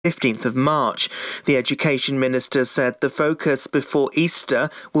15th of March. The Education Minister said the focus before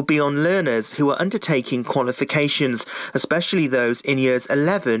Easter will be on learners who are undertaking qualifications, especially those in years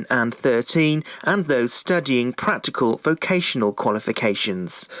 11 and 13 and those studying practical vocational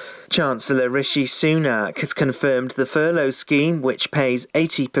qualifications. Chancellor Rishi Sunak has confirmed the furlough scheme, which pays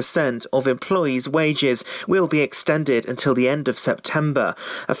 80% of employees' wages, will be extended until the end of September.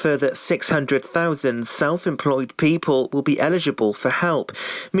 A further 600,000 self-employed people will be eligible for help.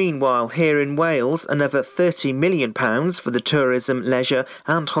 Meanwhile, here in Wales, another £30 million for the tourism, leisure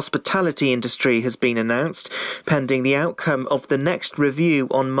and hospitality industry has been announced. Pending the outcome of the next review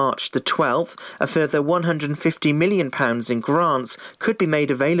on March the 12th, a further £150 million in grants could be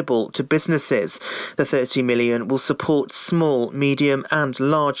made available to businesses. The £30 million will support small, medium and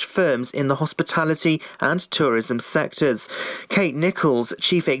large firms in the hospitality and tourism sectors. Kate Nichols,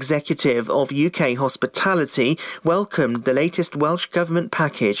 Chief Executive of UK Hospitality, welcomed the latest Welsh Government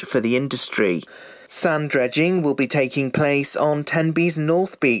package for the industry. Sand dredging will be taking place on Tenby's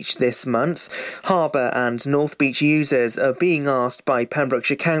North Beach this month. Harbour and North Beach users are being asked by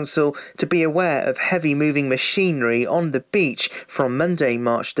Pembrokeshire Council to be aware of heavy moving machinery on the beach from Monday,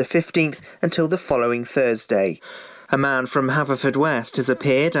 March the 15th until the following Thursday. A man from Haverfordwest has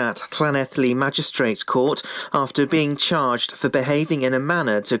appeared at Llanelli Magistrates Court after being charged for behaving in a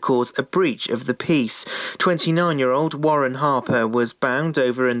manner to cause a breach of the peace. 29-year-old Warren Harper was bound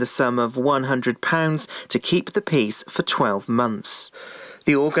over in the sum of £100 to keep the peace for 12 months.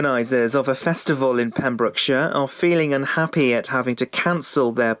 The organisers of a festival in Pembrokeshire are feeling unhappy at having to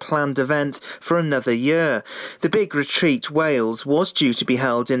cancel their planned event for another year. The Big Retreat Wales was due to be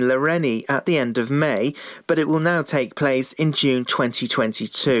held in Llanelli at the end of May, but it will now take place in June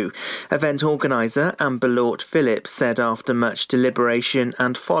 2022. Event organiser Amber Lort Phillips said after much deliberation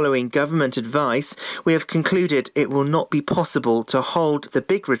and following government advice, we have concluded it will not be possible to hold the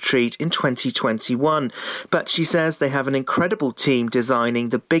Big Retreat in 2021. But she says they have an incredible team designing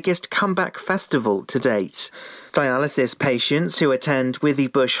the biggest comeback festival to date. Dialysis patients who attend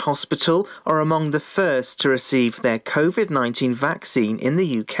Withybush Hospital are among the first to receive their COVID-19 vaccine in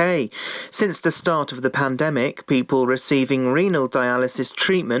the UK. Since the start of the pandemic, people receiving renal dialysis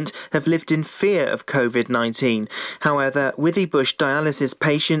treatment have lived in fear of COVID-19. However, Withybush dialysis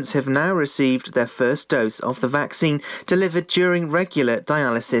patients have now received their first dose of the vaccine delivered during regular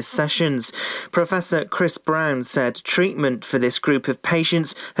dialysis sessions. Professor Chris Brown said treatment for this group of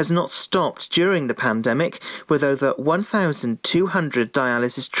patients has not stopped during the pandemic, with over 1,200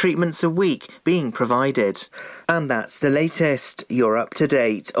 dialysis treatments a week being provided. And that's the latest. You're up to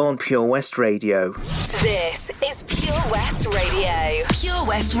date on Pure West Radio. This is Pure West Radio. Pure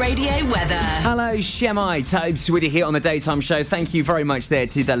West Radio weather. Hello, Shemai Tobes with you here on the Daytime Show. Thank you very much there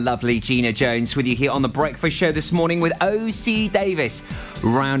to the lovely Gina Jones with you here on the Breakfast Show this morning with O.C. Davis.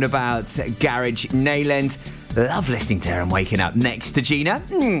 Roundabout Garage Nayland. Love listening to her and waking up next to Gina.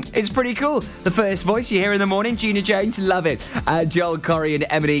 It's pretty cool. The first voice you hear in the morning, Gina Jones, love it. Joel Corey and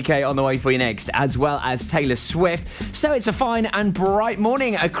Emily K on the way for you next, as well as Taylor Swift. So it's a fine and bright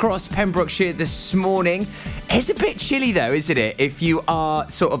morning across Pembrokeshire this morning. It's a bit chilly though, isn't it? If you are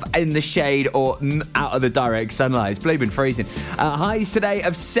sort of in the shade or out of the direct sunlight. It's blooming freezing. Highs today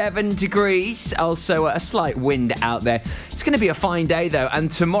of 7 degrees. Also a slight wind out there. It's going to be a fine day though. And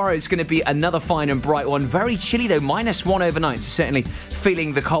tomorrow is going to be another fine and bright one. Very chilly though, -1 overnight. So certainly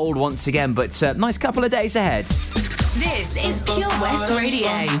feeling the cold once again. But nice couple of days ahead. This is Pure West Radio.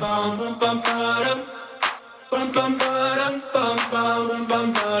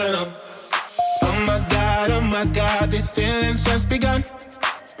 Oh my God, these feelings just begun.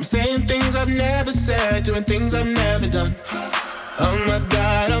 I'm saying things I've never said, doing things I've never done. Oh my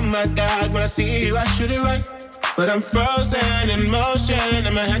God, when I see you I should it right. But I'm frozen in motion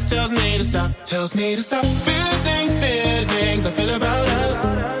and my head tells me to stop. Feelings I feel about us.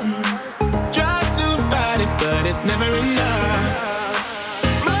 Try to fight it, but it's never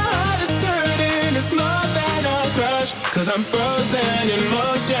enough. My heart is hurting, it's more than a crush. Cause I'm frozen in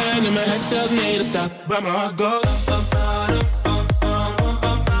motion and my head tells me to stop. But my heart goes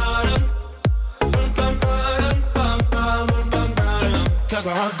cause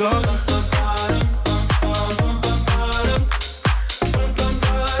my heart goes.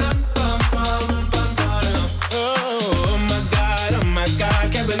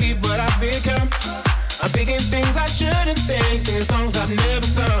 I'm thinking things I shouldn't think, singing songs I've never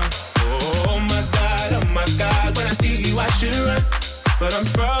sung. Oh my God, when I see you I should run. But I'm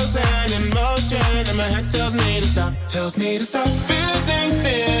frozen in motion and my head tells me to stop.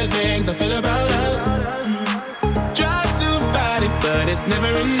 Feelings I feel about us. Try to fight it, but it's never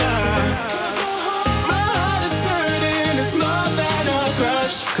enough. My heart is hurting, it's more than a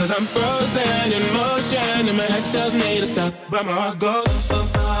crush. 'Cause I'm frozen in motion and my head tells me to stop, but my heart goes.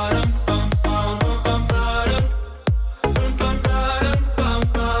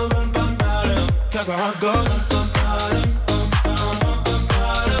 'Cause my heart goes.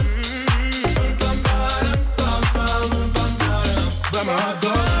 But my heart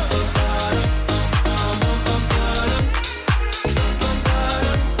goes.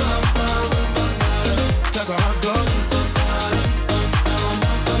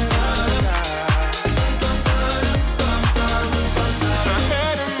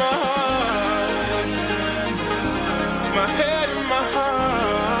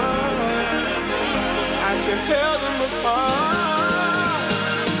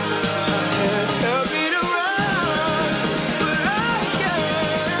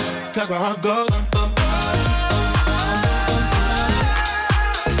 Cause my heart goes.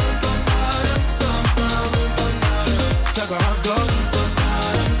 Cause my heart goes.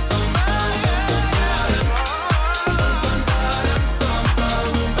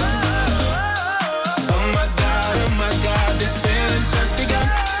 Oh my God, this feeling's just begun.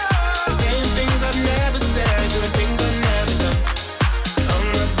 Saying things I've never said, doing things I've never done. Oh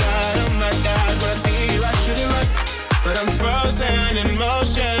my God, when I see you I should have run. But I'm frozen in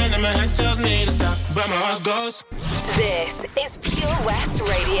motion and my head tells me to stop, but my heart goes. This is Pure West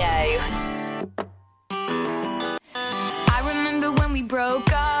Radio. I remember when we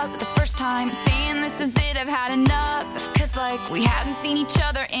broke up the first time, saying this is it, I've had enough. Cause like we hadn't seen each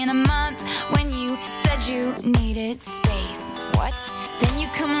other in a month. When you said you needed space. What? Then you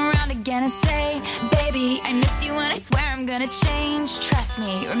come around again and say, baby, I miss you and I swear I'm gonna change. Trust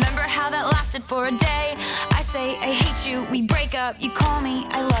me, remember how that lasted for a day. I say I hate you, we break up, you call me,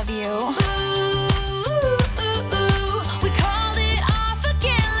 I love you. Ooh, we called it off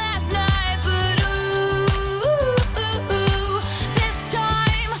again last night, but this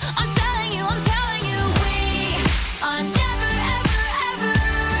time I'm telling you, we are never, ever, ever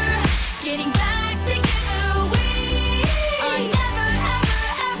getting back together. We are never, ever,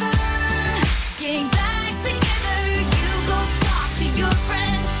 ever getting back together. You go talk to your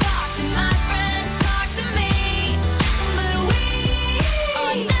friends, talk to my friends, talk to me, but we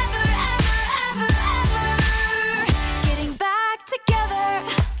are never, ever, ever, ever getting back together.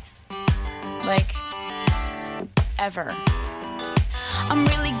 Like, ever. I'm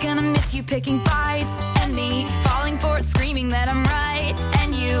really gonna miss you picking fights, and me falling for it, screaming that I'm right.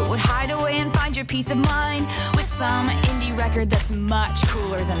 And you would hide away and find your peace of mind with some indie record that's much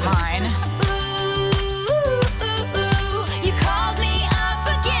cooler than mine. Ooh, you called me up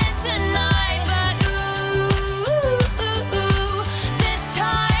again tonight, but this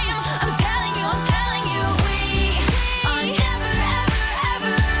time I'm telling you, we are never, ever,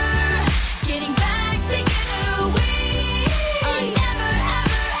 ever getting back together. We are never,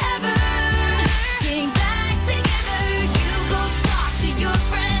 ever, ever getting back together. You go talk to your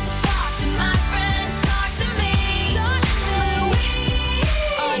friends, talk to my friends, talk to me, but we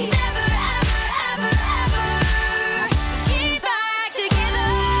are never, ever, ever, ever get back together.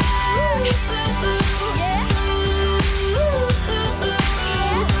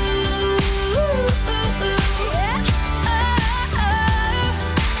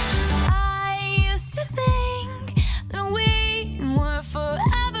 I used to think that we were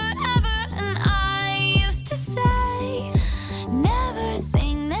forever, ever, and I used to say, never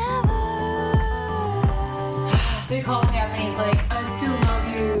say never. So he calls me up and he's like, I still love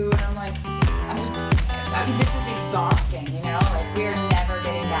you. And I'm like, I mean, this is exhausting, you know? Like, we're never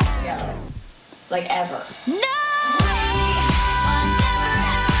getting back together. Like, ever. No! We are never,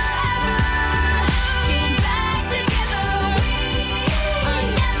 ever, ever getting back together. We are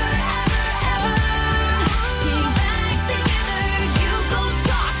never, ever, ever getting back together. You go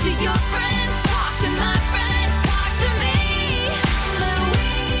talk to your friends, talk to my friends, talk to me, but we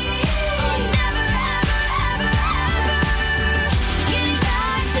are never, ever, ever, ever getting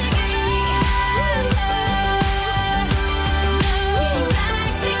back together. Getting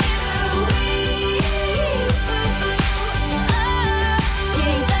back together. We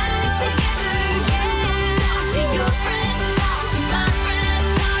getting back together. Yeah. Talk to your friends, talk to my friends,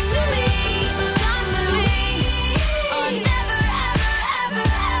 talk to me, are never, ever, ever,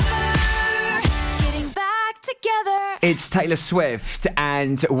 ever getting back together. It's Taylor Swift,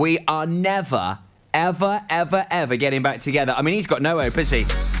 and we are never, ever, ever, ever getting back together. I mean, he's got no hope, has he?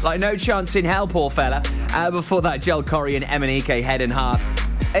 Like, no chance in hell, poor fella. Before that, Joel Corey and Emanike, Head and Heart.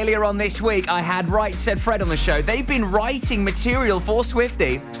 Earlier on this week, I had Right Said Fred on the show. They've been writing material for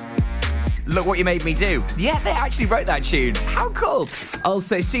Swiftie. Look What You Made Me Do. Yeah, they actually wrote that tune. How cool.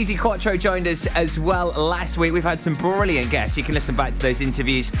 Also, Susie Quattro joined us as well last week. We've had some brilliant guests. You can listen back to those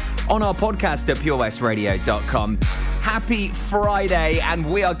interviews on our podcast at purewestradio.com. Happy Friday, and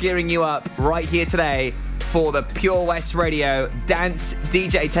we are gearing you up right here today for the Pure West Radio Dance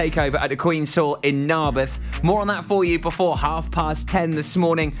DJ Takeover at the Queen's Hall in Narberth. More on that for you before 10:30 this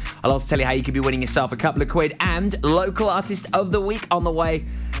morning. I'll also tell you how you could be winning yourself a couple of quid and local artist of the week on the way.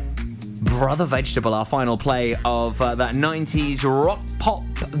 Brother Vegetable, our final play of that 90s rock pop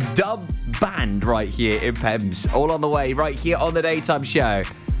dub band right here in Pembs. All on the way right here on the Daytime Show.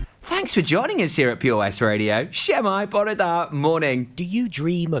 Thanks for joining us here at Pure West Radio. Shemai Borada, morning. Do you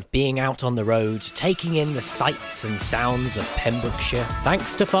dream of being out on the road, taking in the sights and sounds of Pembrokeshire?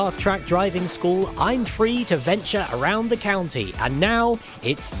 Thanks to Fast Track Driving School, I'm free to venture around the county, and now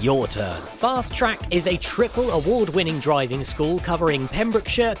it's your turn. Fast Track is a triple award-winning driving school covering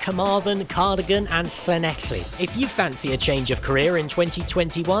Pembrokeshire, Carmarthen, Cardigan and Llanelli. If you fancy a change of career in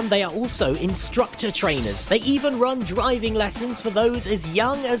 2021, they are also instructor trainers. They even run driving lessons for those as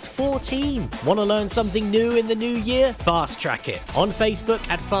young as 14. Want to learn something new in the new year? Fast Track it. On Facebook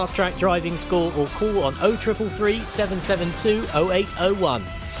at Fast Track Driving School or call on 0333 772 0801.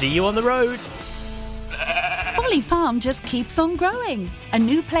 See you on the road. Folly Farm just keeps on growing. A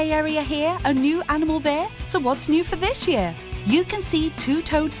new play area here, a new animal there. So what's new for this year? You can see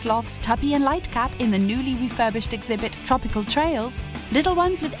two-toed sloths Tubby and Lightcap in the newly refurbished exhibit Tropical Trails. Little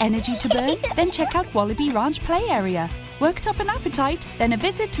ones with energy to burn? Then check out Wallaby Ranch play area. Worked up an appetite? Then a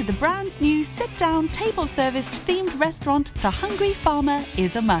visit to the brand new sit-down, table-serviced themed restaurant The Hungry Farmer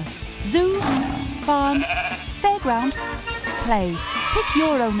is a must. Zoo, farm, fairground, play. Pick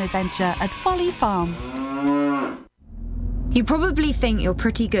your own adventure at Folly Farm. You probably think you're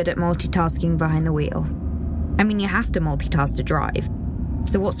pretty good at multitasking behind the wheel. I mean, you have to multitask to drive.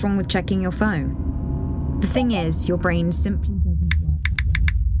 So what's wrong with checking your phone? The thing is, your brain simply doesn't work that way.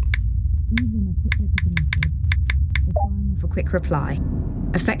 Even a quick look at a message for quick reply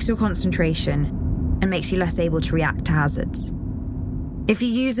affects your concentration and makes you less able to react to hazards. If you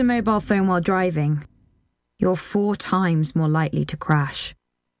use a mobile phone while driving, you're 4 times more likely to crash.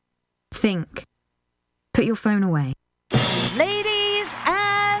 Think. Put your phone away. Ladies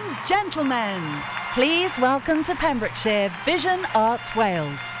and gentlemen, please welcome to Pembrokeshire Vision Arts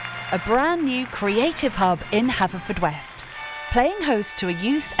Wales, a brand new creative hub in Haverfordwest. Playing host to a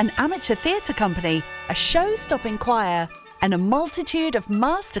youth and amateur theatre company, a show-stopping choir, and a multitude of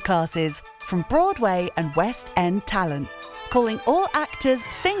masterclasses from Broadway and West End talent. Calling all actors,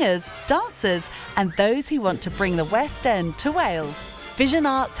 singers, dancers, and those who want to bring the West End to Wales. Vision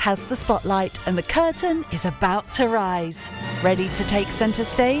Arts has the spotlight and the curtain is about to rise. Ready to take centre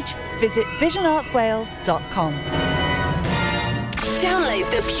stage? Visit visionartswales.com. Download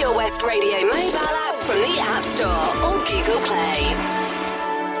the Pure West Radio mobile app from the App Store or Google Play.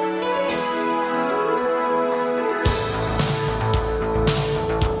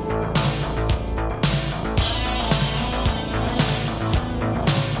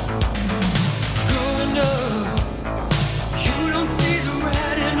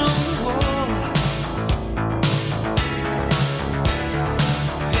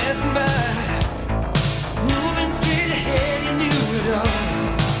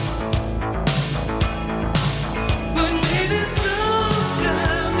 But maybe some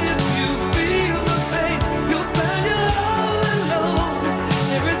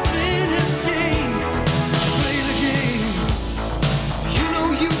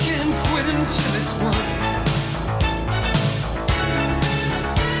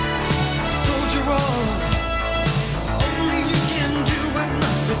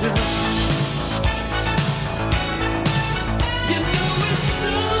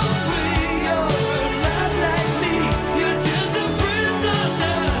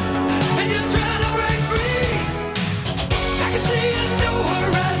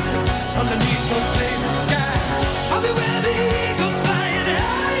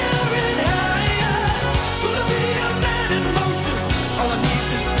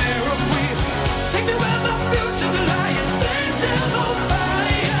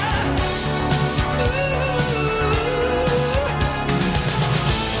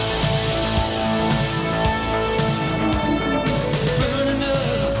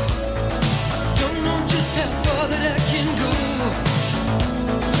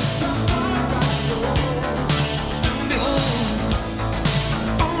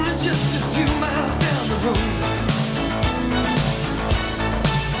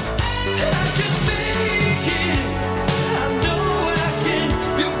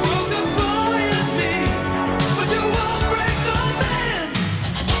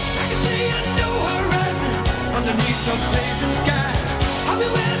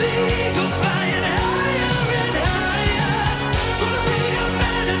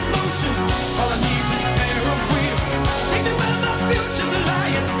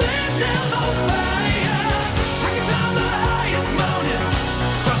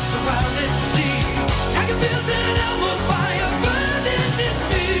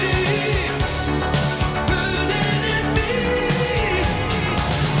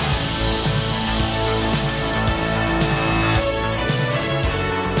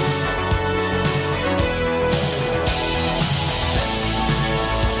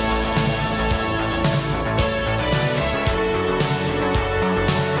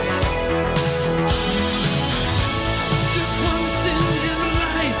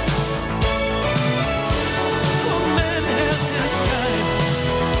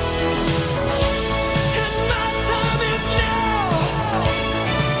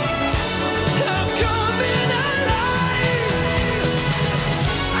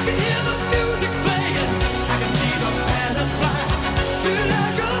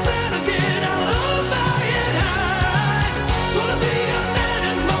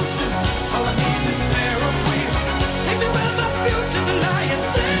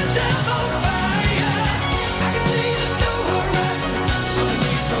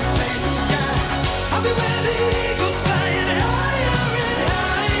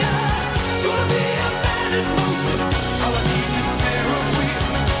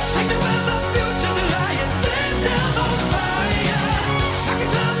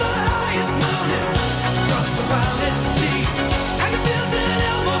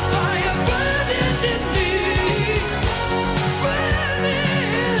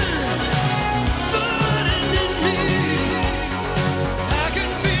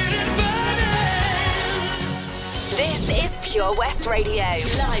Pure West Radio,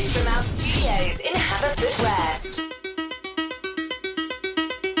 live from our studios in Haverfordwest.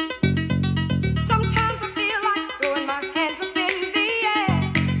 Sometimes I feel like throwing my hands up in the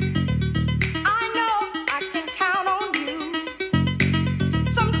air. I know I can count on you.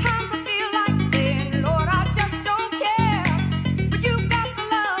 Sometimes I feel like saying, Lord, I just don't care. But you got the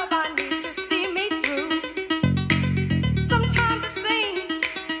love I need to see me through. Sometimes it seems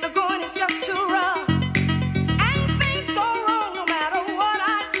the going is just too rough. And things go wrong no matter what I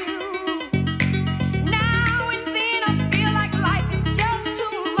do. Now and then I feel like life is just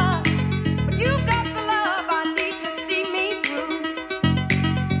too much. But you got the love I need to see me through.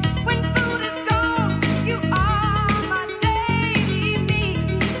 When food is gone, you are my daily need.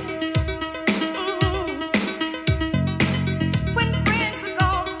 When friends are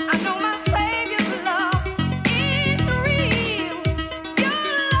gone, I know my Savior's love is real. Your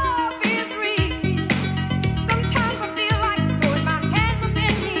love is real. Sometimes I feel like throwing my hands up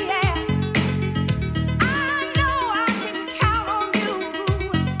in the air. I know I can count on you.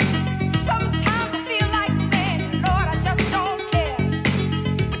 Sometimes I feel like saying, Lord, I just don't care.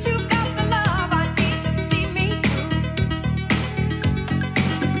 But you got the love I need to see me through.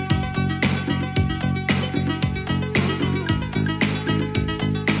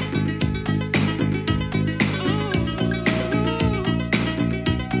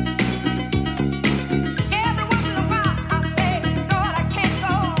 Every once in a while I say, Lord, I can't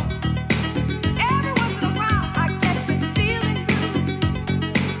go on. Every once in a while I get to feeling blue.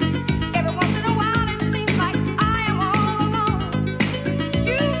 Every once in a while it seems like I am all alone.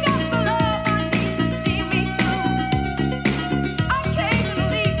 You got the love I need to see me through.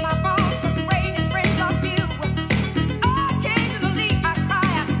 Occasionally my bones are great and friends of you. Occasionally I cry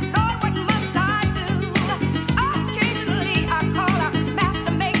out, Lord, what must I do? Occasionally I call out,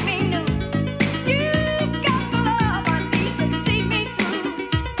 Master, make me new. You've got the love I need to see me through.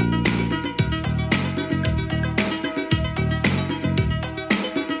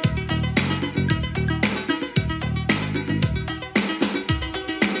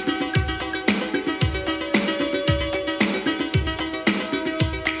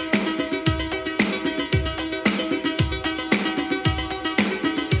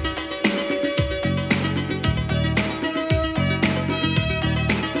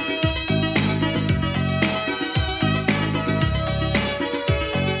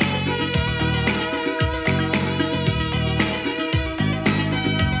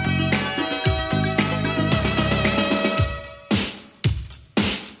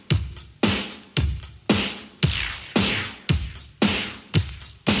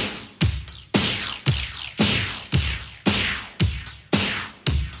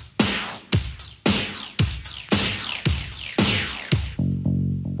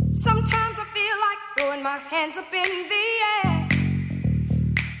 Sometimes I feel like throwing my hands up in the air.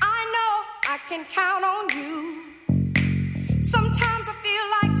 I know I can count on you. Sometimes I feel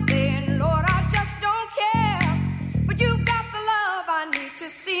like saying, Lord, I just don't care. But you got the love I need to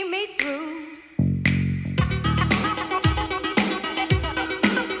see me through.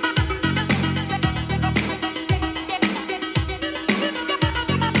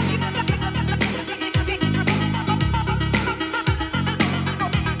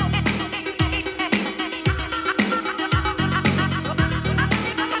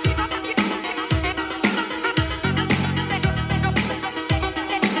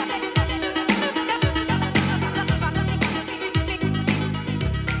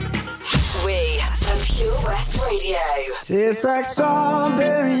 We are Pure West Radio. Tastes like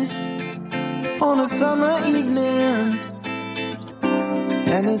strawberries on a summer evening,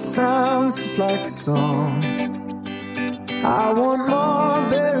 and it sounds just like a song. I want more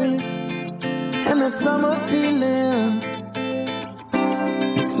berries and that summer feeling.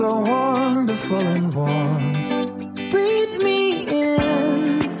 It's so wonderful and warm. Breathe me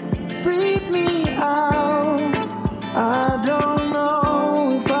in, breathe me out. I don't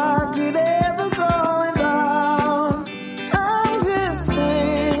know if I could ever go without. I'm just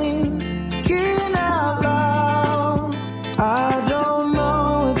thinking out loud. I don't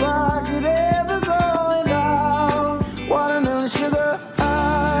know if I could ever go without watermelon sugar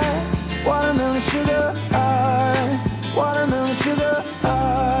high, watermelon sugar high, watermelon sugar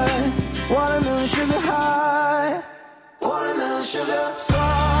high, watermelon sugar high.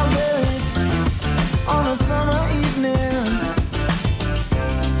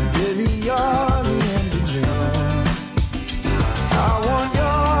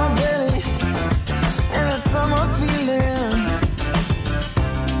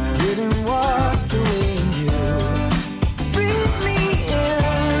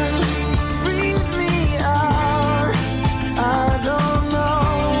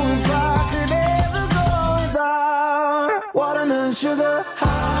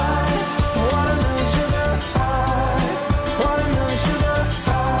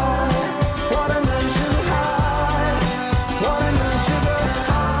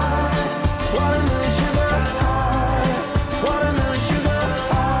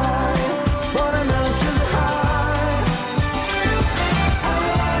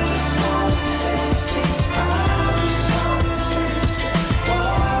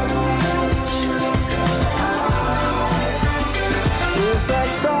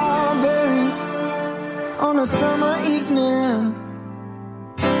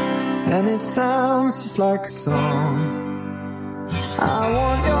 and it sounds just like a song. I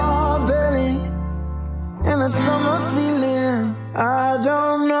want your belly and that summer feeling. I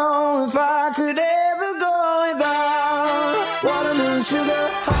don't know if I could ever go without watermelon sugar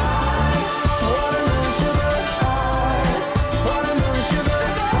high, watermelon sugar high, watermelon sugar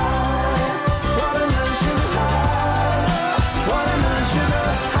high, watermelon sugar high, watermelon sugar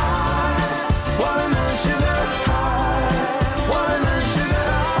high, watermelon sugar high, watermelon sugar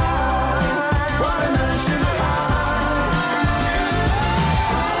high,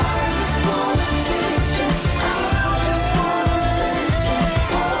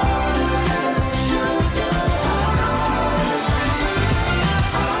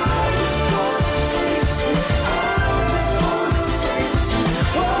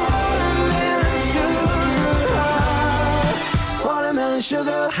 watermelon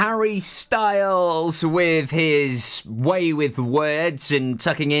sugar Harry Styles with his way with words and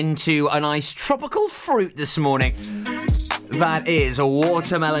tucking into a nice tropical fruit this morning. That is a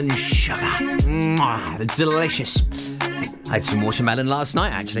watermelon sugar. Mwah, delicious. I had some watermelon last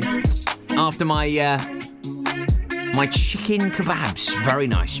night, actually. After my chicken kebabs. Very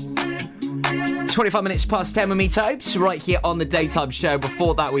nice. 25 minutes past 10 with me, Tobes, right here on the Daytime Show.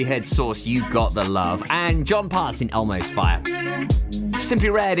 Before that, we heard Source, You Got the Love, and John Pass in Elmo's Fire. Simply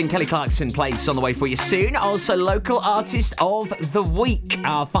Red and Kelly Clarkson plays on the way for you soon. Also, Local Artist of the Week,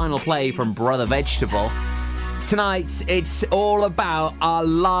 our final play from Brother Vegetable. Tonight, it's all about our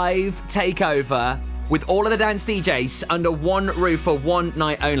live takeover with all of the dance DJs under one roof for one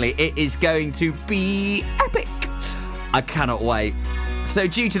night only. It is going to be epic. I cannot wait. So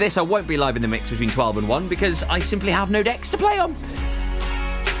due to this, I won't be live in the mix between 12 and 1 because I simply have no decks to play on.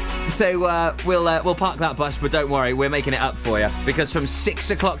 So we'll park that bus, but don't worry, we're making it up for you. Because from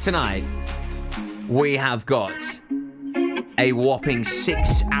 6 o'clock tonight, we have got a whopping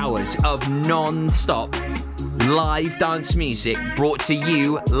 6 hours of non-stop live dance music brought to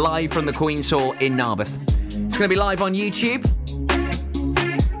you live from the Queen's Hall in Narberth. It's going to be live on YouTube.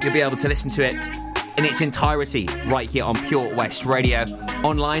 You'll be able to listen to it in its entirety right here on Pure West Radio,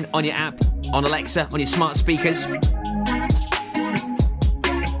 online, on your app, on Alexa, on your smart speakers.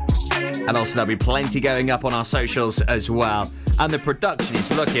 And also there'll be plenty going up on our socials as well. And the production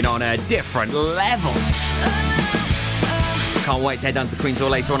is looking on a different level. Can't wait to head down to the Queen's Hall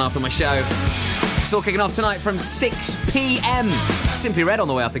later on after my show. It's all kicking off tonight from 6 p.m. Simply Red on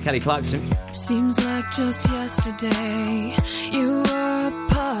the way after Kelly Clarkson. Seems like just yesterday you were a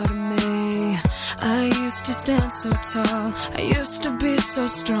part of me. I used to stand so tall, I used to be so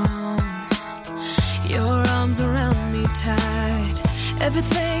strong. Your arms around me tight,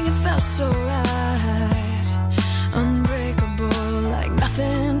 everything it felt so right. Unbreakable, like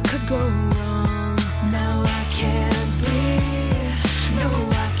nothing could go wrong. Now I can't breathe, no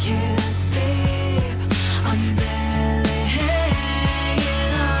I can't sleep. I'm barely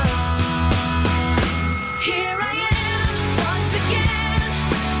hanging on. Here I am, once again.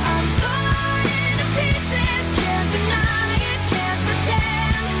 I'm torn into pieces, can't deny it, can't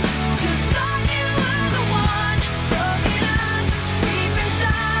pretend. Just thought you were the one, broken up deep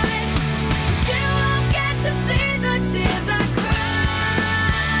inside. But you won't get to see the tears I cried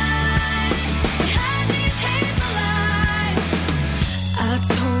behind these hazel eyes. I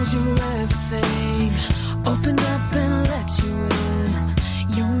told you everything, opened up and let you in.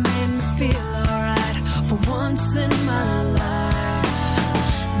 You made me feel alright for once in my life.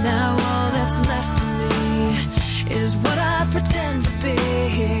 Now all that's left of me is what I pretend to be.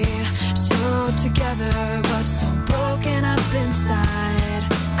 So together but so broken up inside.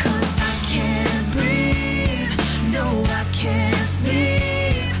 'Cause I can't breathe, no I can't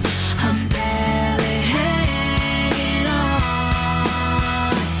sleep. I'm barely hanging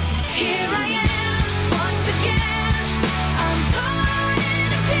on. Here I am,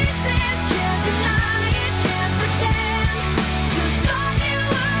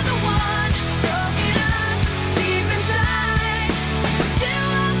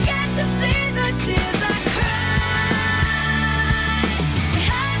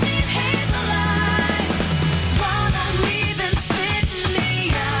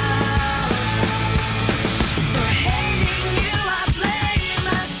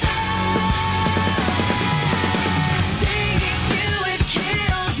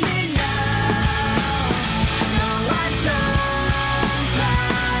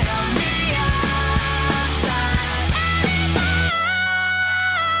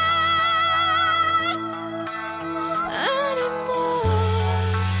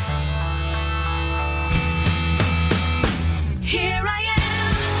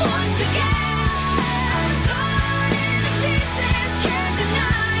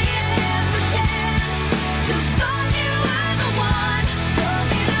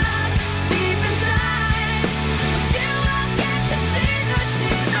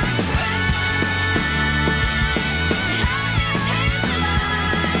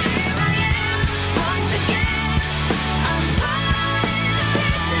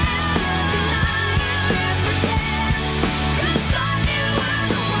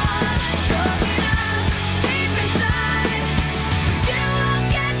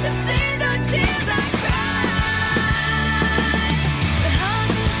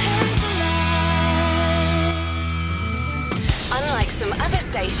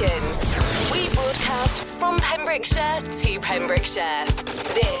 destinations. We broadcast from Pembrokeshire to Pembrokeshire.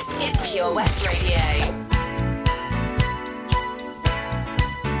 This is Pure West Radio.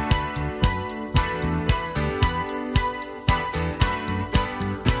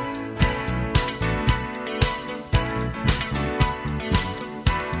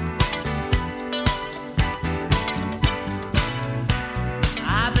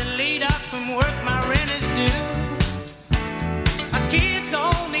 I've been laid up from work, my rent is due. My kids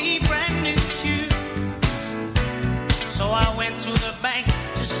all need brand new shoes. So I went to the bank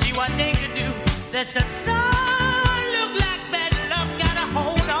to see what they could do. They said, son, look like bad luck got a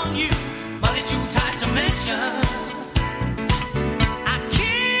hold on you, but it's too tight to mention. I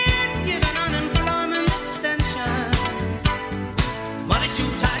can't give an unemployment extension, but it's too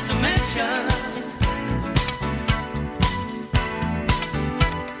tight to mention.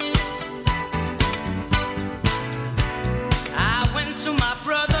 To my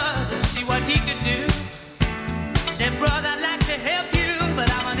brother to see what he could do. Said, brother, I'd like to help you, but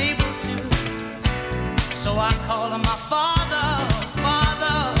I'm unable to. So I called him my father,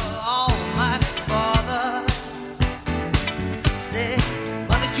 almighty father. Said,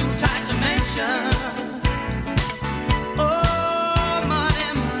 but it's too tight to mention. Oh,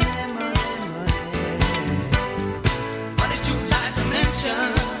 money, money, money, money. But it's too tight to mention.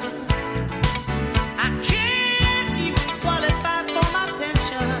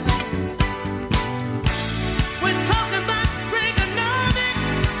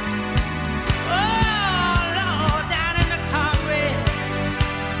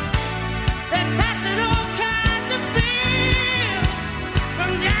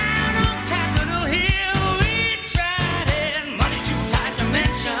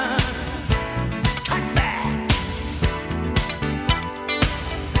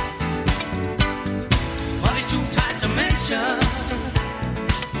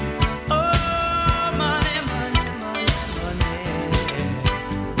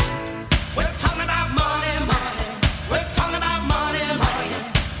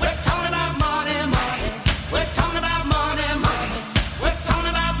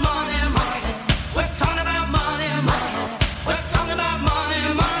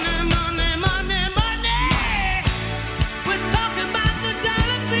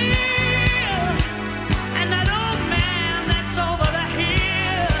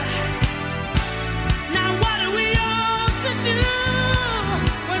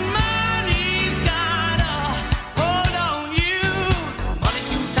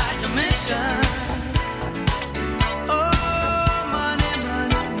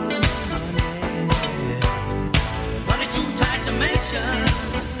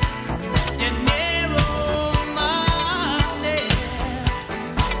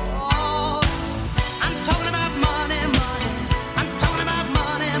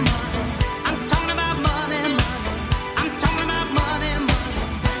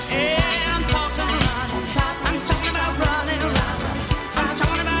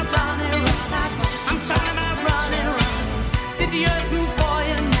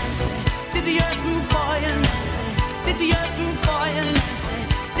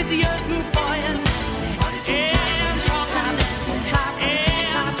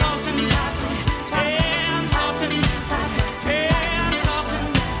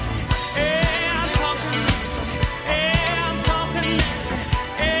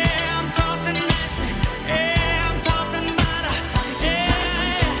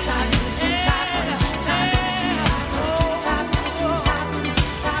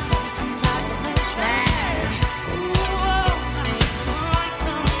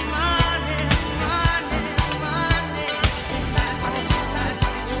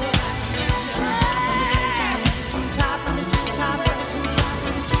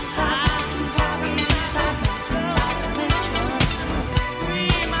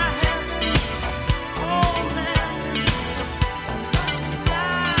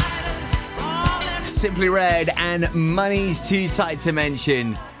 Simply Red and Money's Too Tight to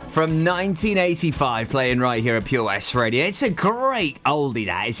Mention from 1985, playing right here at Pure West Radio. It's a great oldie,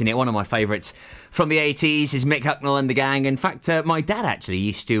 that, isn't it? One of my favourites from the 80s is Mick Hucknall and the Gang. In fact, my dad actually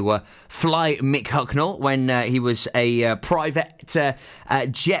used to fly Mick Hucknall when he was a private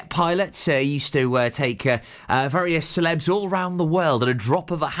jet pilot. He used to take various celebs all around the world at a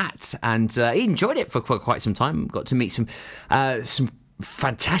drop of a hat, and he enjoyed it for quite some time. Got to meet some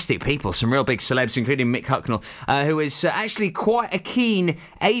fantastic people, some real big celebs, including Mick Hucknall, who is actually quite a keen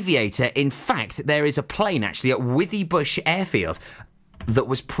aviator. In fact, there is a plane actually at Withybush Airfield that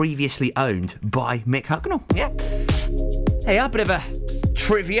was previously owned by Mick Hucknall. Yeah. Hey, a bit of a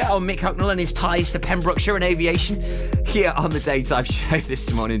trivia on Mick Hucknall and his ties to Pembrokeshire and aviation here on the Daytime Show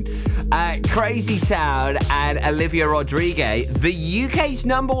this morning. Crazy Town and Olivia Rodrigo, the UK's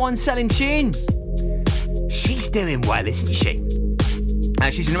 #1 selling tune. She's doing well, isn't she?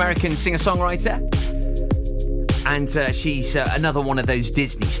 She's an American singer-songwriter, and she's another one of those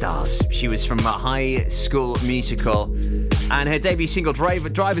Disney stars. She was from High School Musical, and her debut single,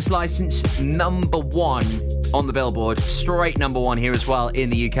 Driver's License, #1 on the Billboard, straight #1 here as well in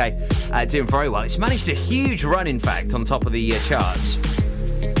the UK, doing very well. It's managed a huge run, in fact, on top of the charts.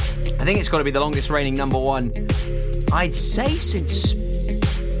 I think it's got to be the longest reigning #1, I'd say, since...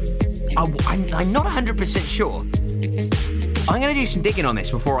 I'm not 100% sure. I'm going to do some digging on this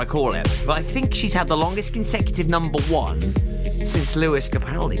before I call it, but I think she's had the longest consecutive #1 since Lewis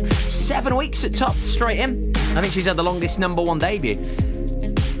Capaldi. 7 weeks at top, straight in. I think she's had the longest #1 debut.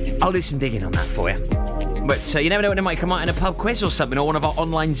 I'll do some digging on that for you. But you never know when it might come out in a pub quiz or something, or one of our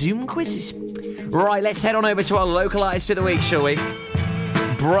online Zoom quizzes. Right, let's head on over to our local artist of the week, shall we?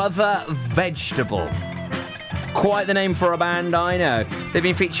 Brother Vegetable. Quite the name for a band, I know. They've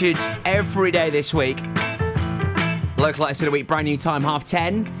been featured every day this week. Local artist of the week, brand new time,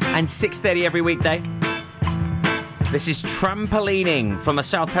 10:30 and 6:30 every weekday. This is Trampolining from a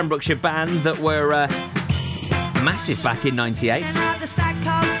South Pembrokeshire band that were massive back in '98. The stack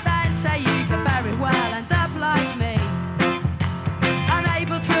of sand say you could very well end up like me,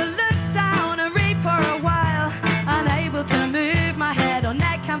 unable to look down and read for a while, unable to move my head or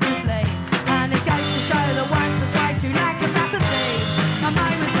neck comfortably, and it goes to show that once or twice you lack of apathy. A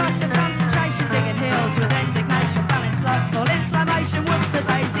moment's loss of concentration, digging heels with indignation, balance lost, fall in slow motion, whoops a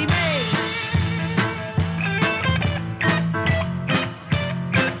daisy me.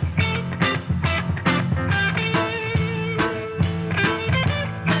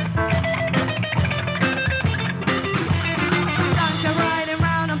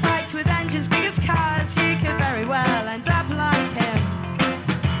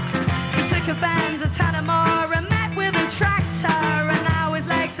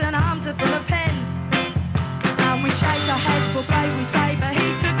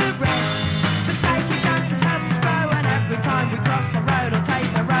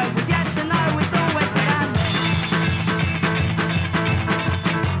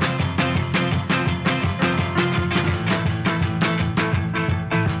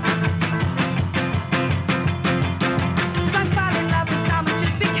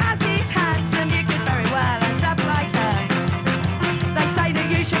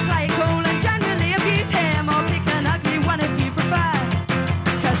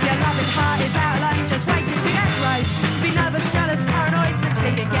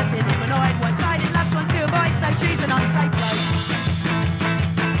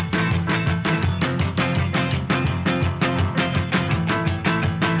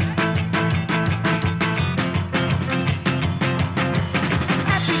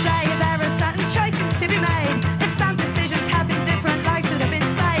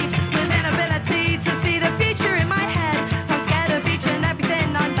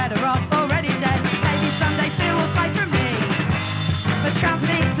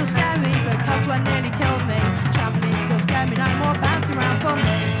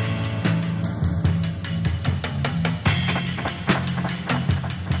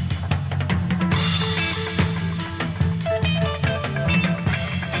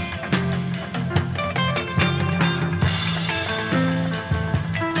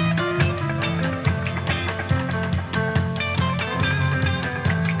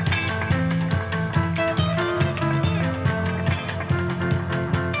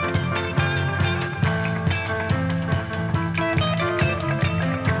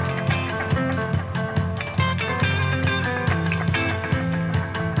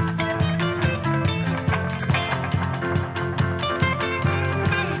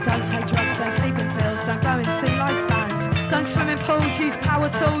 Use power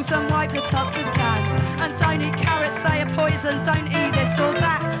tools and wipe the tops of cans. And don't eat carrots, they are poison. Don't eat this or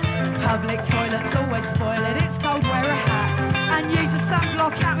that. Public toilets always spoil it. It's cold, wear a hat. And use a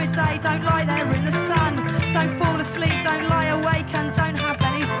sunblock at midday. Don't lie there in the sun. Don't fall asleep, don't lie awake, and don't have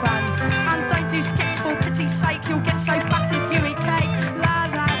any fun. And don't do skips for pity's sake. You'll get so fat if you eat cake. La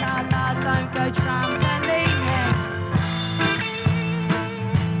la la la, don't go trampolining.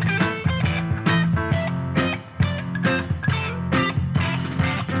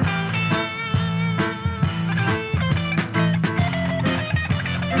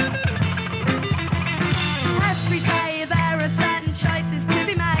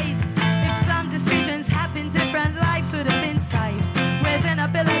 With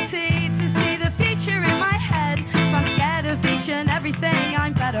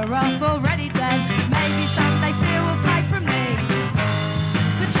better off already dead. Maybe someday fear will fade from me.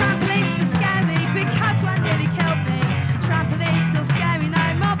 The trampoline's still scare me because one nearly killed me. Trampoline's still scary,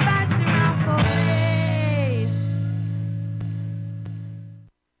 no more bouncing around for me.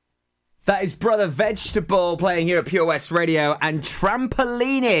 That is Brother Vegetable playing here at Pure West Radio and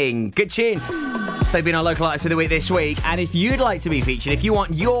Trampolining. Good tune. They've been our local artists of the week this week. And if you'd like to be featured, if you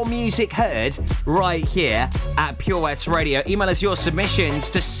want your music heard right here at Pure West Radio, email us your submissions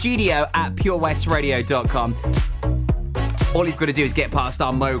to studio@purewestradio.com. All you've got to do is get past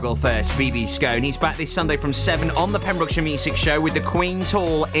our mogul first, BB Scone. He's back this Sunday from 7 on the Pembrokeshire Music Show with the Queen's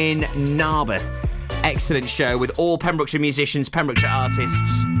Hall in Narberth. Excellent show with all Pembrokeshire musicians, Pembrokeshire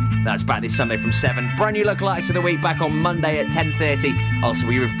artists. That's back this Sunday from 7. Brand new local artist of the week back on Monday at 10:30. Also,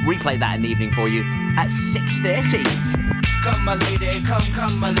 we replay that in the evening for you at 6:30. Come my lady,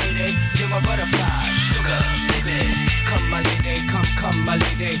 come my lady, you're my butterfly, sugar baby. Come my lady, come my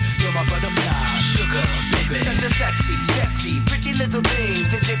lady, you're my butterfly, sugar baby. Such a sexy, pretty little thing.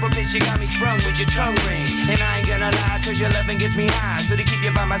 This April bitch, you got me sprung with your tongue ring. And I ain't gonna lie, cause your loving gets me high. So to keep you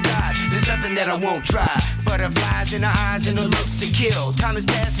by my side, there's nothing that I won't try. Butterflies in her eyes and her looks to kill. Time is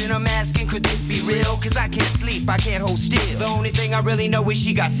passing, I'm asking, could this be real? Cause I can't sleep, I can't hold still. The only thing I really know is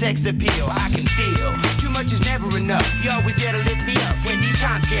she got sex appeal. I can feel, too much is never enough. You always there to lift me up when these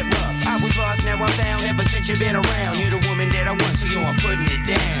times get rough. I was lost, now I'm found, ever since you've been around. You're the woman that I want, so I'm putting it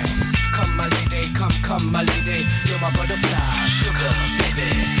down. Come my lady, come my lady, you're my butterfly, sugar baby.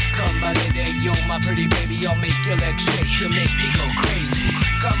 Come my lady, you're my pretty baby, I'll make your legs shake, you'll make me go crazy.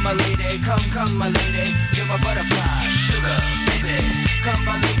 Come my lady, come my lady, you're my butterfly, sugar baby. Come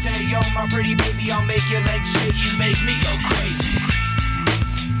my lady, you're my pretty baby, I'll make your legs shake, you make me go crazy.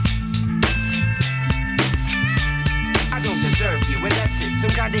 I don't deserve you, unless it's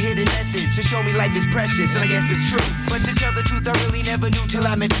some kind of hidden message to show me life is precious, and I guess it's true. But to tell the truth, I really never knew till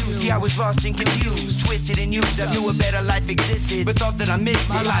I met you. See, I was lost and confused, twisted and used. I knew a better life existed, but thought that I missed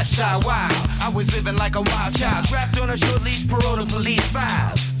my lifestyle wild. I was living like a wild child, trapped on a short leash, parole to police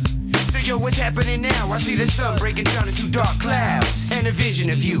files. So yo, what's happening now? I see the sun breaking down into dark clouds, and a vision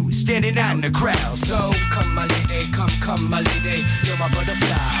of you standing out in the crowd. So come my lady, come my lady, you're my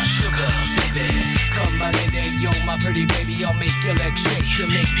butterfly, sugar baby. Come my lady, you're my pretty baby, I'll make your legs shake, you'll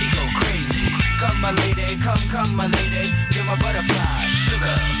make me go crazy. Come my lady, come my lady, you're my butterfly,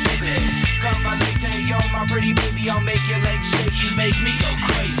 sugar baby. Come my lady, you're my pretty baby, I'll make your legs shake, you make me go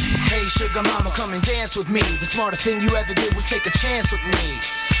crazy. Hey sugar mama, come and dance with me. The smartest thing you ever did was take a chance with me.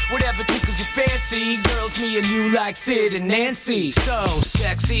 Whatever tickles your fancy, girls, me and you like Sid and Nancy. So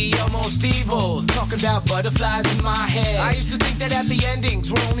sexy, almost evil, talking about butterflies in my head. I used to think that happy endings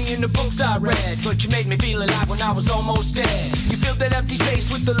were only in the books I read, but you made me feel alive when I was almost dead. You filled that empty space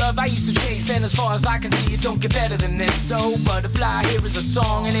with the love I used to chase, and as far as I can see, it don't get better than this. So butterfly, here is a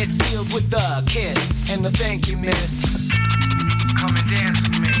song, and it's sealed with a kiss and a thank you, miss. Come and dance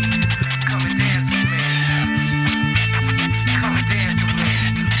with me, come and dance with me, come and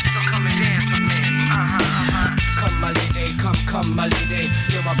dance with me. Come my lady, come my lady,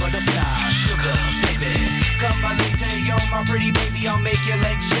 you're my butterfly, sugar baby. Come my lady, you're my pretty baby, I'll make your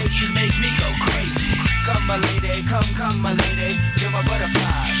legs shake, you make me go crazy. Come my lady, come my lady, you're my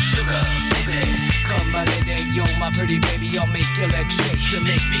butterfly, sugar baby. Come my lady, you're my pretty baby, I'll make your legs shake, you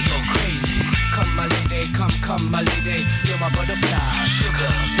make me go crazy. Come my lady, come my lady, you're my butterfly,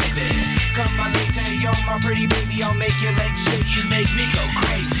 sugar baby. Come my lady, you're my pretty baby, I'll make your legs shake, you make me go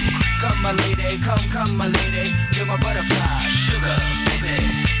crazy. Come my lady, come my lady, you're my butterfly, sugar baby.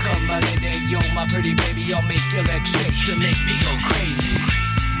 Come my lady, you're my pretty baby, I'll make your legs shake, you make me go crazy.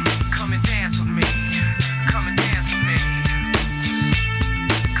 Come and dance with me, come and dance with me,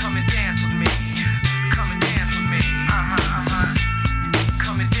 come and dance with me, come and dance with me,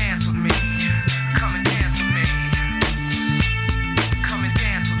 come and dance with me, come and dance with me, come and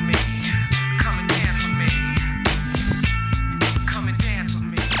dance with me, come and dance with me, come and dance with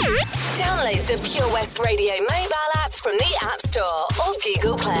me. Download the Pure West Radio mobile app from the App Store or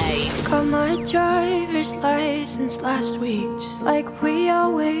Google Play. Got my driver's license last week, just like we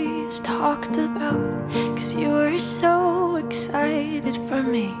always talked about. Cause you were so excited for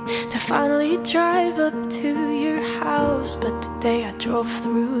me to finally drive up to your house. But today I drove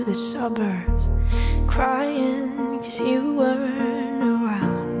through the suburbs crying cause you weren't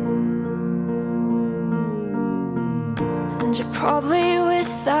around. And you're probably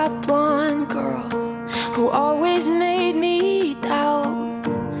with that blonde girl who always made me doubt.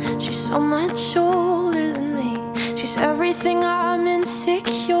 She's so much older than me, she's everything I'm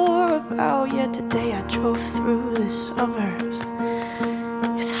insecure about. Yet today I drove through the suburbs,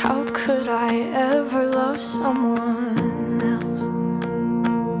 cause how could I ever love someone else?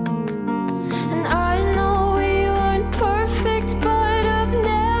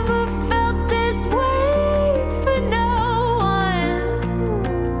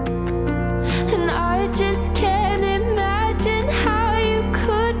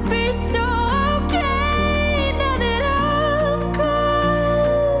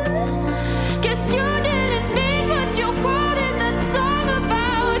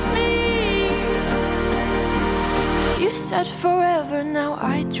 said forever, now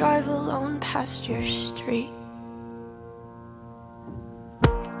I drive alone past your street.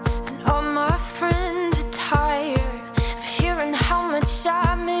 And all my friends are tired of hearing how much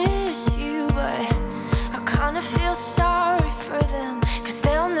I miss you, but I kinda feel sorry for them, 'cause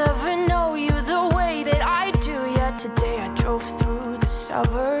they'll never know you the way that I do. Yet today I drove through the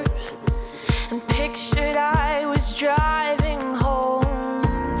suburbs and pictured I was driving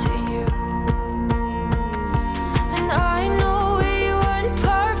home to you. And I know we weren't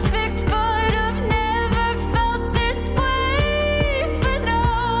perfect, but I've never felt this way for no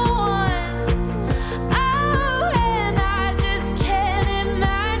one. Oh, and I just can't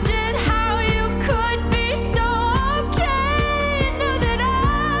imagine how you could be so okay now that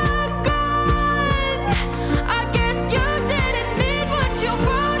I'm gone. I guess you didn't mean what you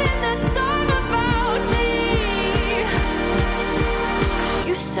wrote in that song about me. 'Cause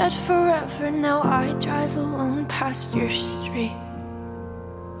you said forever, now I drive alone past your street.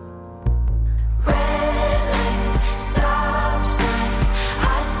 Red lights, stop signs,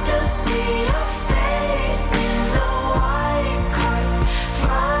 I still see your face in the white cars,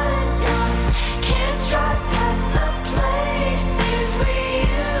 front yards. Can't drive past the places we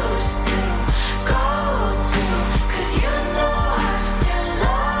used to go to, 'cause you know I still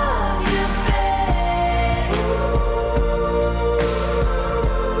love you, babe.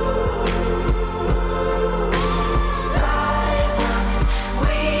 Sidewalks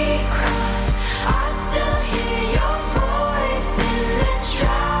we crossed, I still hear your voice in the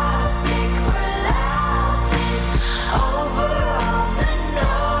traffic. We're laughing over all the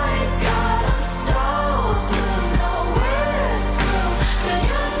noise. God, I'm so blue, no we're through, but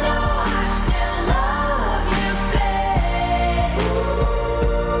you know I still love you, babe.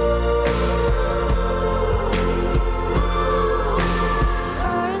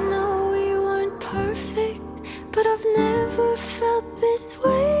 I know we weren't perfect, but I've never felt this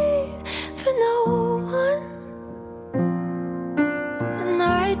way for no one. And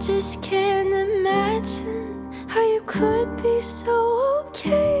I just can't imagine how you could be so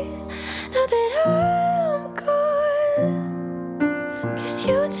okay now that I'm gone. 'Cause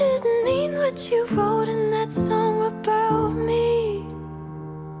you didn't mean what you wrote in that song about me.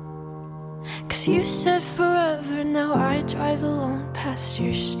 'Cause you said forever, now I drive alone past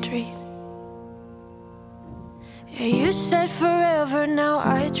your street. Yeah, you said forever, now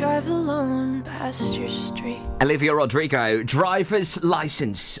I drive alone past your street. Olivia Rodrigo, driver's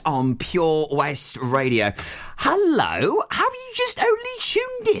license on Pure West Radio. Hello, have you just only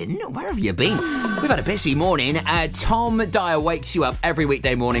tuned in? Where have you been? We've had a busy morning. Tom Dyer wakes you up every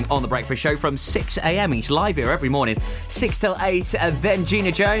weekday morning on The Breakfast Show from 6 a.m. He's live here every morning, 6 till 8. Then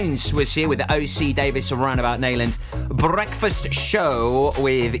Gina Jones was here with the OC Davis around about Nayland Breakfast Show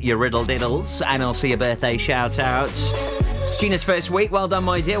with your riddle diddles, and I'll see your birthday shout outs. It's Gina's first week. Well done,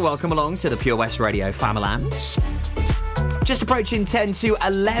 my dear. Welcome along to the Pure West Radio Familams. Just approaching 10 to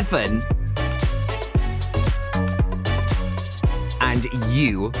 11. And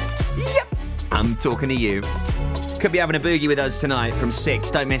you, yep, I'm talking to you, could be having a boogie with us tonight from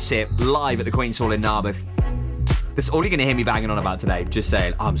 6. Don't miss it. Live at the Queen's Hall in Narberth. That's all you're going to hear me banging on about today. Just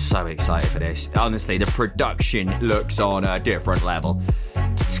saying, I'm so excited for this. Honestly, the production looks on a different level.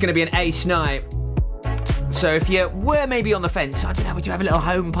 It's going to be an ace night. So if you were maybe on the fence, I don't know, would you have a little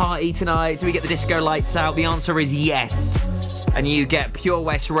home party tonight? Do we get the disco lights out? The answer is yes. And you get Pure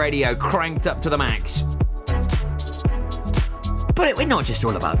West Radio cranked up to the max. But we're not just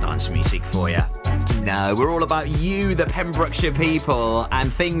all about dance music for you. No, we're all about you, the Pembrokeshire people,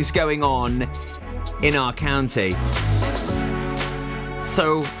 and things going on in our county.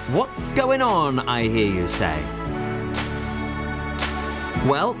 So, what's going on, I hear you say?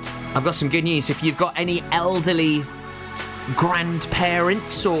 Well, I've got some good news. If you've got any elderly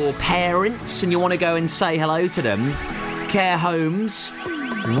grandparents or parents and you want to go and say hello to them, care homes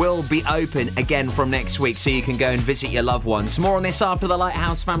will be open again from next week, so you can go and visit your loved ones. More on this after the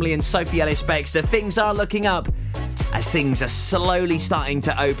Lighthouse family and Toby Ellis Baxter. Things are looking up as things are slowly starting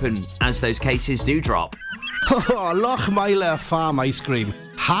to open as those cases do drop. Oh, Lochmeyler Farm Ice Cream.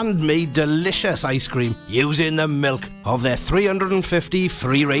 Handmade delicious ice cream using the milk of their 350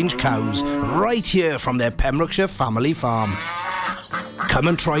 free-range cows right here from their Pembrokeshire family farm. Come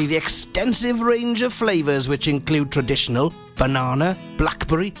and try the extensive range of flavours which include traditional, banana,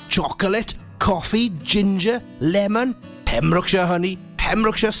 blackberry, chocolate, coffee, ginger, lemon, Pembrokeshire honey,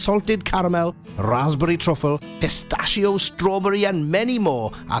 Pembrokeshire salted caramel, raspberry truffle, pistachio, strawberry and many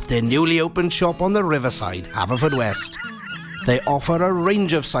more at their newly opened shop on the Riverside, Haverfordwest. They offer a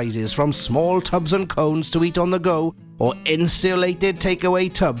range of sizes from small tubs and cones to eat on the go or insulated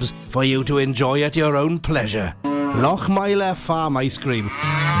takeaway tubs for you to enjoy at your own pleasure. Lochmeyler Farm Ice Cream.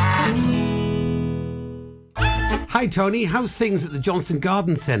 Hi Tony, how's things at the Johnston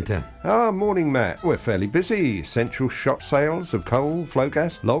Garden Centre? Morning Matt. We're fairly busy. Essential shop sales of coal, flow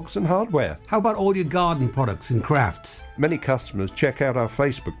gas, logs and hardware. How about all your garden products and crafts? Many customers check out our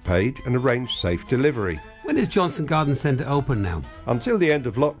Facebook page and arrange safe delivery. When is Johnston Garden Centre open now? Until the end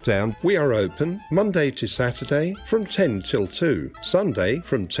of lockdown, we are open Monday to Saturday from 10 till 2, Sunday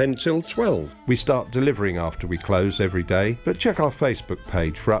from 10 till 12. We start delivering after we close every day, but check our Facebook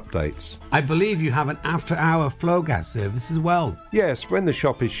page for updates. I believe you have an after-hour flow gas service as well. Yes, when the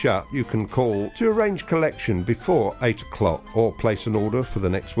shop is shut, you can call to arrange collection before 8 o'clock or place an order for the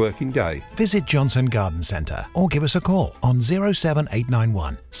next working day. Visit Johnston Garden Centre or give us a call on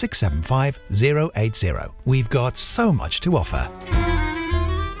 07891 675 080. We've got so much to offer.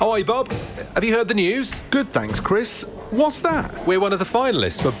 Hi Bob, have you heard the news? Good, thanks Chris. What's that? We're one of the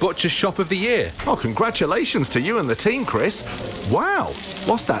finalists for Butcher's Shop of the Year. Oh, congratulations to you and the team, Chris. Wow,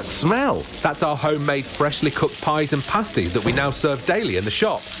 what's that smell? That's our homemade freshly cooked pies and pasties that we now serve daily in the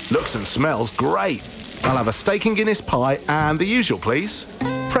shop. Looks and smells great. I'll have a steak and Guinness pie and the usual, please.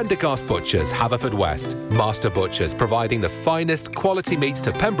 Prendergast Butchers, Haverfordwest. Master Butchers, providing the finest quality meats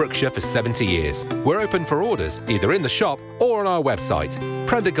to Pembrokeshire for 70 years. We're open for orders, either in the shop or on our website,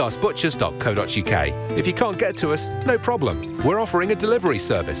 prendergastbutchers.co.uk. If you can't get to us, no problem. We're offering a delivery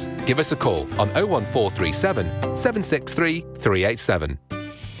service. Give us a call on 01437 763 387.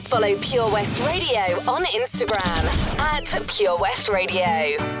 Follow Pure West Radio on Instagram at Pure West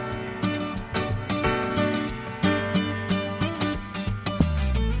Radio.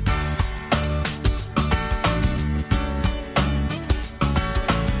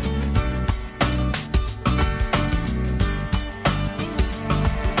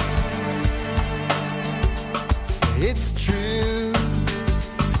 It's true,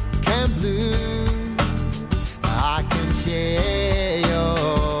 can blue. I can share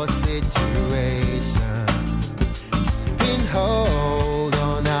your situation. Keeping hold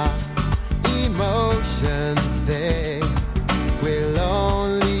on our emotions, they will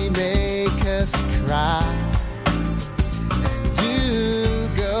only make us cry. And you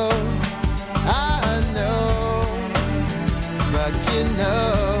go, I know, but you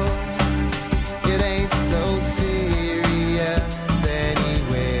know. It ain't so serious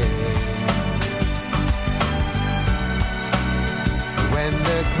anyway. When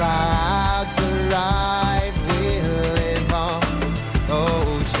the clouds arrive, we'll live on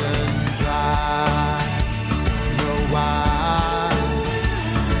ocean drive. Know why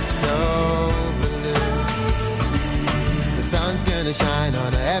so blue? The sun's gonna shine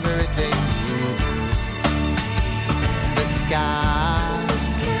on everything you do. The sky's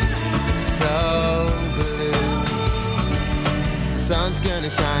so blue. The sun's gonna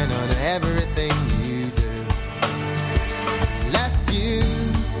shine on everything you do. Left you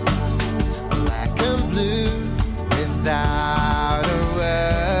black and blue without a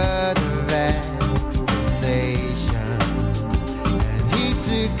word of explanation. And he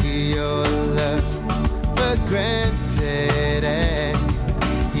took your love for granted, and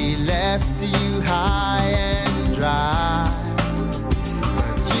he left you high and dry.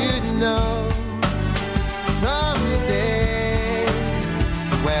 But you know someday,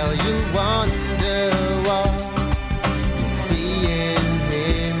 well, you'll wonder what you see in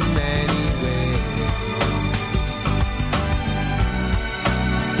him anyway.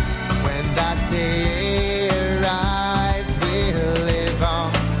 When that day arrives, we'll live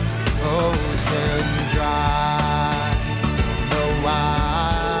on ocean drive. Don't know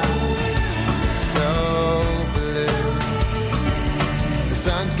why so blue. The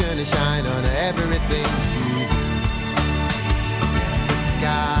sun's gonna shine on everything you do. The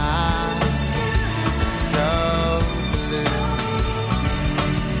sky's so blue.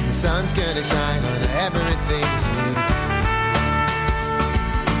 The sun's gonna shine on everything you do.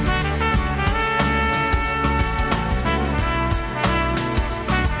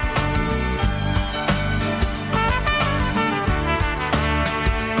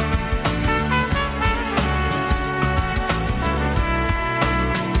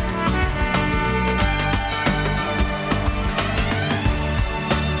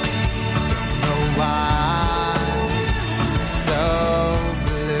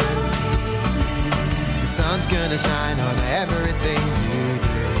 Gonna shine on everything you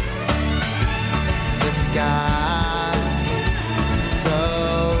do. The sky's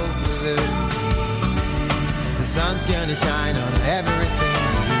so blue. The sun's gonna shine on everything you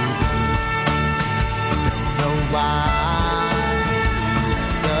do. Don't know why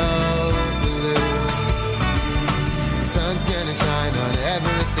it's so blue. The sun's gonna shine on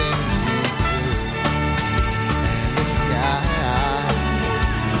everything you do. And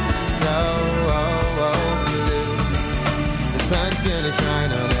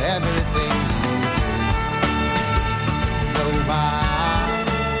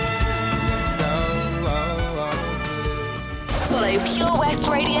Pure West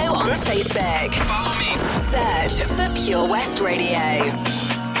Radio on Facebook. Follow me. Search for Pure West Radio.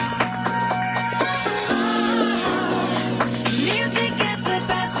 Music gets the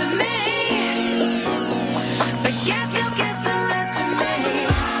best of me, but guess who gets the rest of me?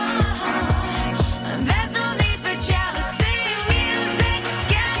 There's no need for jealousy. Music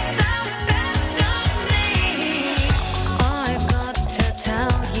gets the best of me. I've got to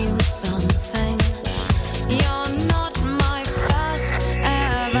tell you something. You're not my first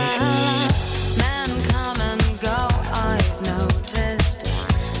ever love. Men come and go, I've noticed.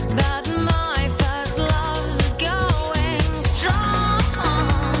 But my first love's going strong.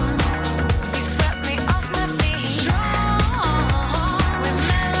 You swept me off my feet. Strong. With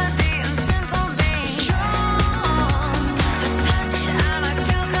melody and simple beats. Strong. A touch and I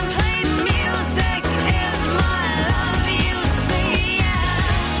feel complete. Music is my love, you see,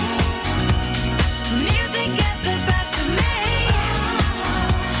 Music gets the best of me,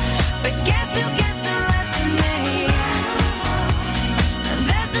 but guess who gets the rest of me?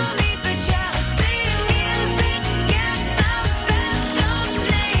 There's no need for jealousy. Music gets the best of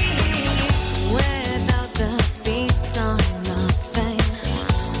me. Without the beats, I'm nothing.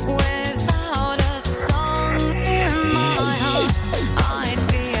 Without a song in my heart, I'd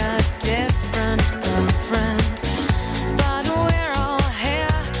be a different girlfriend. But we're all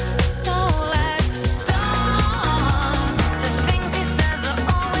here, so let's start. The things he says are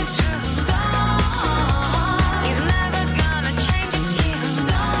always true. Start. He's never gonna change his tune.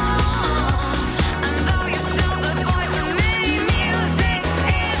 Start. And though you're still the boy for me, music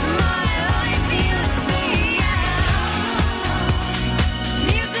is my life, you see.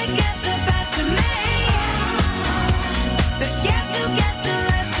 Music gets the best of me, but guess who gets the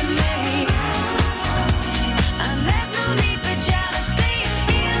rest of me? And there's no need for jealousy.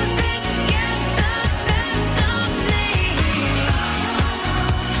 Music gets the best of me.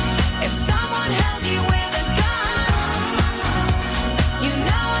 If someone held you with a gun, you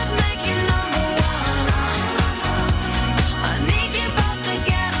know I'd make you number one. I need you both to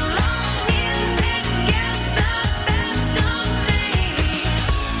get along. Music gets the best of me.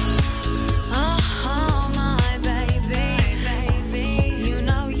 Oh, my baby, you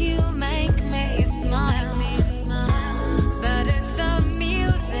know you make me smile. But it's the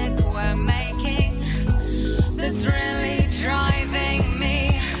music we're making that's really driving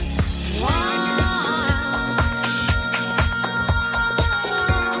me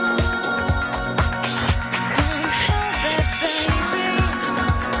Can't help it,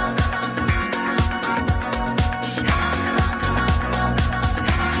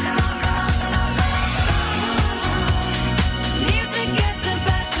 Music gets the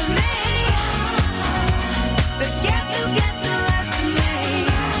best of me, but guess who gets the rest of me?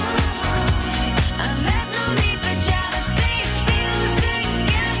 And there's no need for jealousy. Music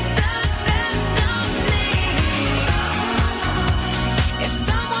gets the best of me. If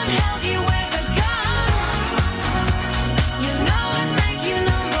someone held you with a gun, you know I'd make you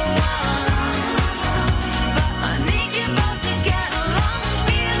number one. But I need you both to get along.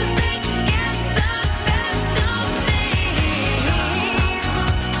 Music gets the best of me.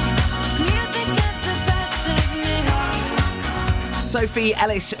 Music gets the best of me. Sophie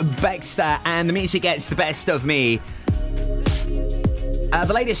Ellis Bextor and the music gets the best of me.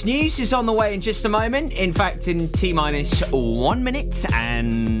 The latest news is on the way in just a moment. In fact, in T-minus 1 minute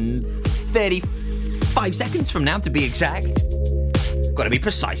and 35 seconds from now, to be exact. Got to be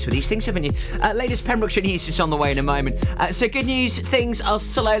precise with these things, haven't you? Latest Pembrokeshire news is on the way in a moment. So good news, things are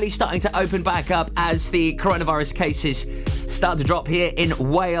slowly starting to open back up as the coronavirus cases start to drop here in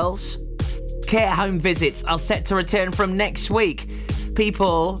Wales. Care home visits are set to return from next week.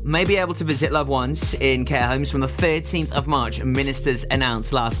 People may be able to visit loved ones in care homes from the 13th of March, ministers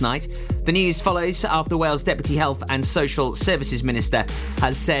announced last night. The news follows after Wales Deputy Health and Social Services Minister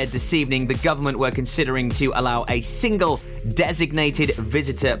has said this evening the government were considering to allow a single designated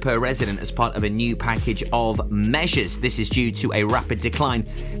visitor per resident as part of a new package of measures. This is due to a rapid decline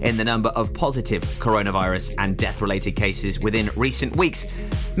in the number of positive coronavirus and death-related cases within recent weeks.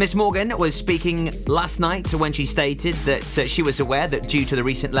 Ms Morgan was speaking last night when she stated that she was aware that due to the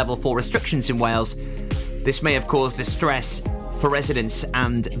recent level 4 restrictions in Wales, this may have caused distress for residents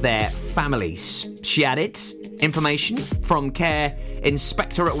and their families. She added, information from Care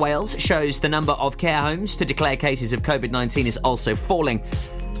Inspectorate Wales shows the number of care homes to declare cases of COVID-19 is also falling.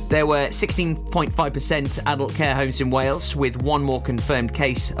 There were 16.5% adult care homes in Wales, with one more confirmed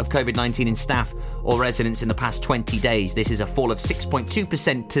case of COVID-19 in staff or residents in the past 20 days. This is a fall of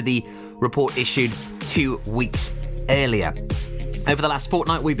 6.2% to the report issued 2 weeks earlier. Over the last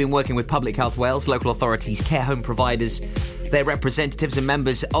fortnight, we've been working with Public Health Wales, local authorities, care home providers, their representatives and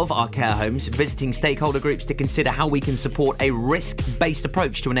members of our care homes, visiting stakeholder groups to consider how we can support a risk-based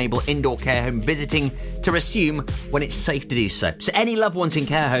approach to enable indoor care home visiting to resume when it's safe to do so. So any loved ones in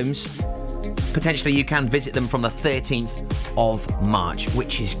care homes, potentially you can visit them from the 13th of March,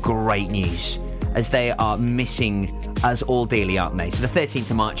 which is great news, as they are missing us all dearly, aren't they? So the 13th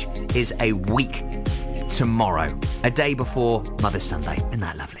of March is a week tomorrow, a day before Mother's Sunday. Isn't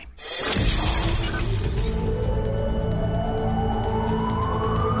that lovely?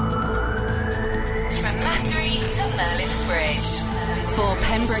 From Matthery to Merlin's Bridge. For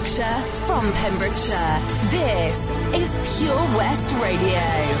Pembrokeshire, from Pembrokeshire, this is Pure West Radio.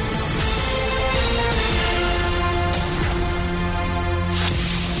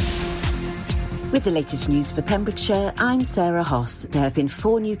 With the latest news for Pembrokeshire, I'm Sarah Hoss. There have been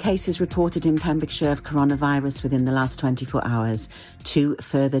 4 new cases reported in Pembrokeshire of coronavirus within the last 24 hours. 2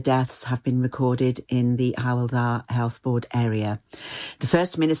 further deaths have been recorded in the Hywel Dda Health Board area. The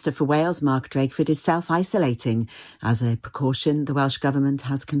First Minister for Wales, Mark Drakeford, is self-isolating. As a precaution, the Welsh Government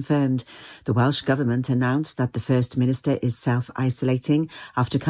has confirmed. The Welsh Government announced that the First Minister is self-isolating after